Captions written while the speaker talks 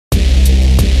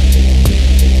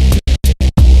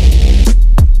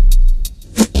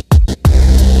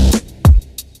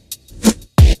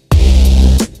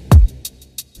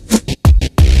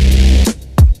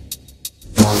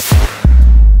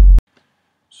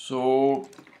So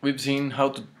we've seen how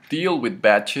to deal with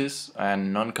batches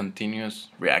and non-continuous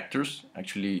reactors.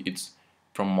 Actually, it's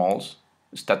from moles,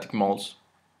 static moles.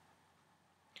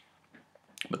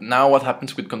 But now what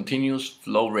happens with continuous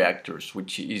flow reactors,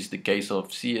 which is the case of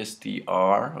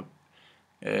CSTR,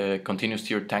 continuous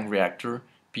stir tank reactor,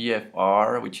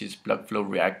 PFR, which is plug flow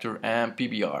reactor, and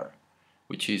PBR,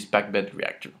 which is packed bed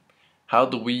reactor. How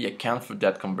do we account for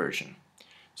that conversion?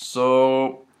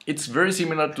 So it's very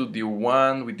similar to the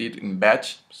one we did in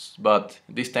batch, but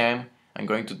this time I'm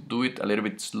going to do it a little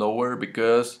bit slower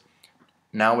because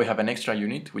now we have an extra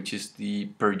unit, which is the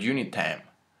per unit time.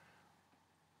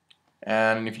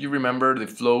 And if you remember, the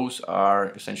flows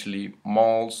are essentially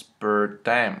moles per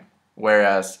time,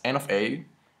 whereas N of A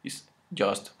is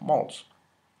just moles.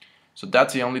 So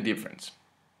that's the only difference.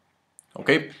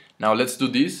 Okay, now let's do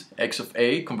this. X of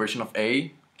A, conversion of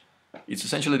A. It's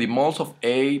essentially the moles of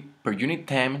A per unit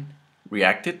time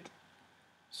reacted.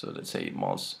 So let's say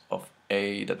moles of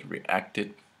A that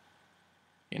reacted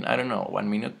in, I don't know, 1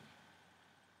 minute.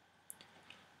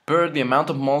 Per the amount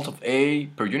of moles of A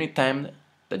per unit time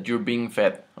that you're being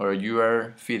fed or you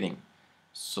are feeding.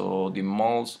 So the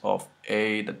moles of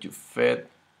A that you fed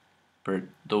per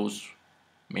those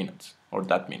minutes or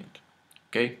that minute.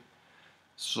 Okay,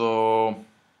 so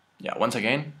yeah, once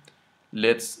again,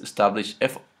 let's establish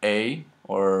F of A,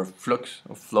 or flux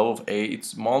or flow of A.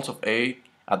 It's moles of A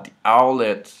at the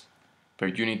outlet per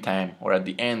unit time or at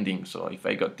the ending. So if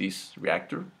I got this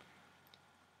reactor,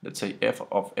 let's say F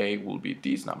of A will be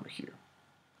this number here.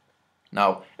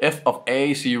 Now F of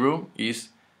A0 is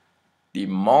the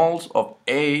moles of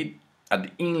A at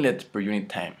the inlet per unit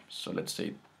time. So let's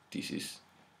say this is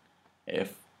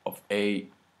F of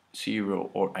A0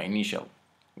 or initial,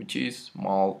 which is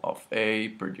mole of A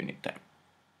per unit time.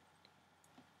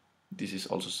 This is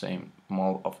also same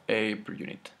mole of A per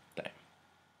unit time.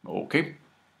 Okay.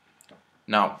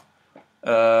 Now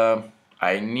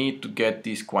I need to get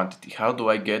this quantity. How do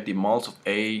I get the moles of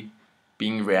A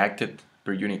being reacted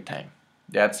per unit time?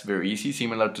 That's very easy.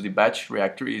 Similar to the batch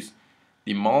reactor, is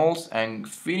the moles I'm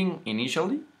feeding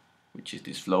initially, which is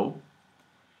this flow,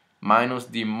 minus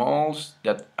the moles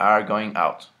that are going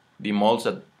out, the moles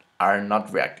that are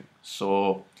not reacting.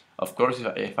 So of course,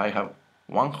 if I have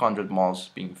 100 moles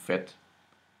being fed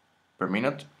per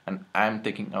minute and I'm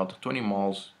taking out 20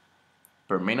 moles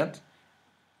per minute,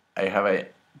 I have a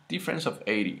difference of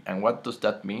 80. And what does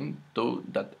that mean? Though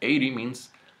that 80 means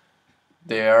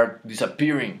they are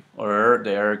disappearing or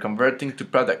they are converting to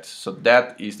products. So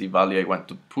that is the value I want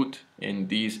to put in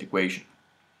this equation.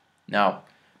 Now,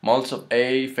 moles of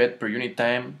A fed per unit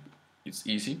time, it's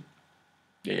easy.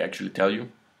 They actually tell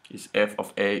you it's F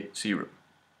of A0.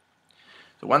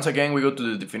 So once again, we go to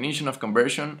the definition of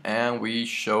conversion and we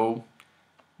show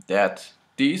that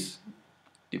this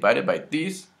divided by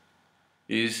this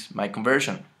is my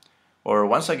conversion. Or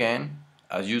once again,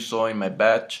 as you saw in my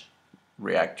batch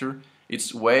reactor,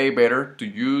 it's way better to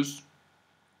use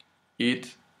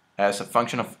it as a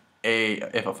function of A,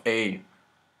 F of A.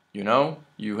 You know,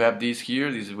 you have this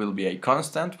here, this will be a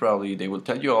constant, probably they will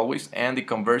tell you always, and the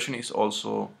conversion is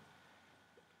also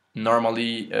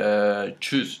normally you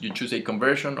choose a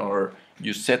conversion or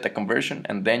you set a conversion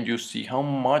and then you see how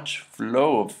much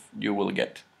flow you will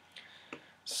get.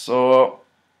 So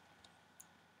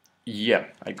yeah,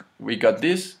 we got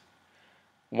this.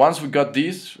 Once we got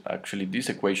this, actually this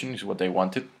equation is what I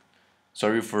wanted.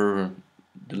 Sorry for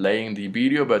delaying the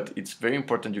video, but it's very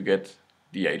important you get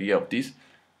the idea of this.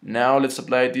 Now let's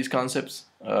apply these concepts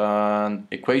and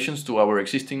equations to our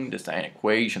existing design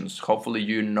equations. Hopefully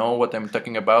you know what I'm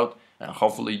talking about and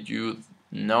hopefully you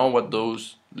know what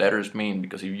those letters mean,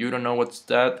 because if you don't know what's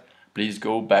that, please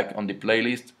go back on the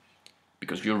playlist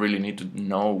because you really need to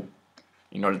know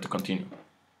in order to continue.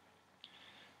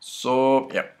 So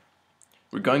yeah,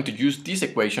 we're going to use this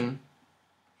equation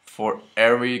for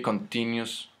every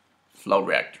continuous flow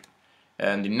reactor.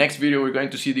 And in the next video we're going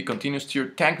to see the continuous stir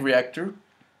tank reactor.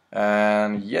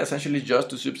 And yeah, essentially just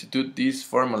to substitute this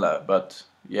formula, but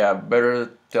yeah,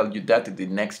 better tell you that in the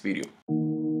next video.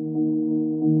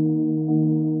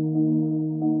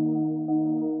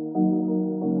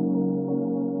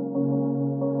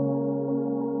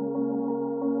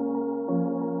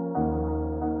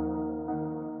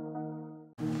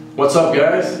 What's up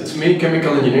guys, it's me,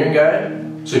 Chemical Engineering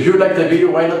Guy. So if you liked the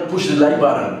video, why not push the like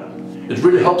button? It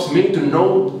really helps me to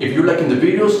know if you're liking the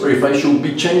videos or if I should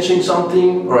be changing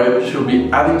something or I should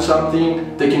be adding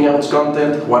something, taking out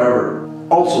content, whatever.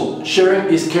 Also,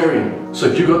 sharing is caring. So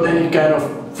if you got any kind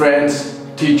of friends,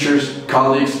 teachers,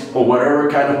 colleagues or whatever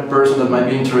kind of person that might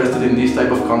be interested in this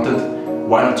type of content,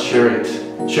 why not share it?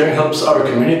 Sharing helps our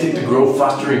community to grow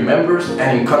faster in members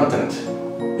and in content.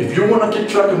 If you want to keep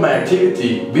track of my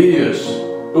activity, videos,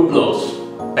 uploads,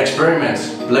 experiments,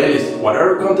 playlists,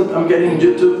 whatever content I'm getting on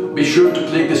YouTube, be sure to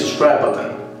click the subscribe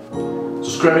button.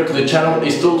 Subscribing to the channel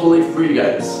is totally free,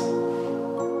 guys.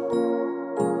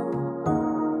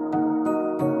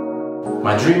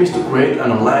 My dream is to create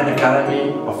an online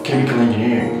academy of chemical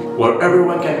engineering, where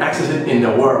everyone can access it in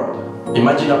the world.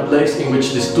 Imagine a place in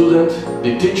which the student,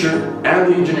 the teacher,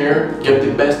 and the engineer get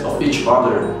the best of each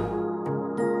other.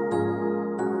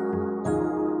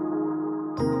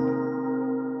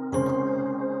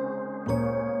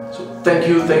 So thank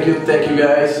you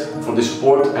guys for the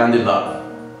support and the love.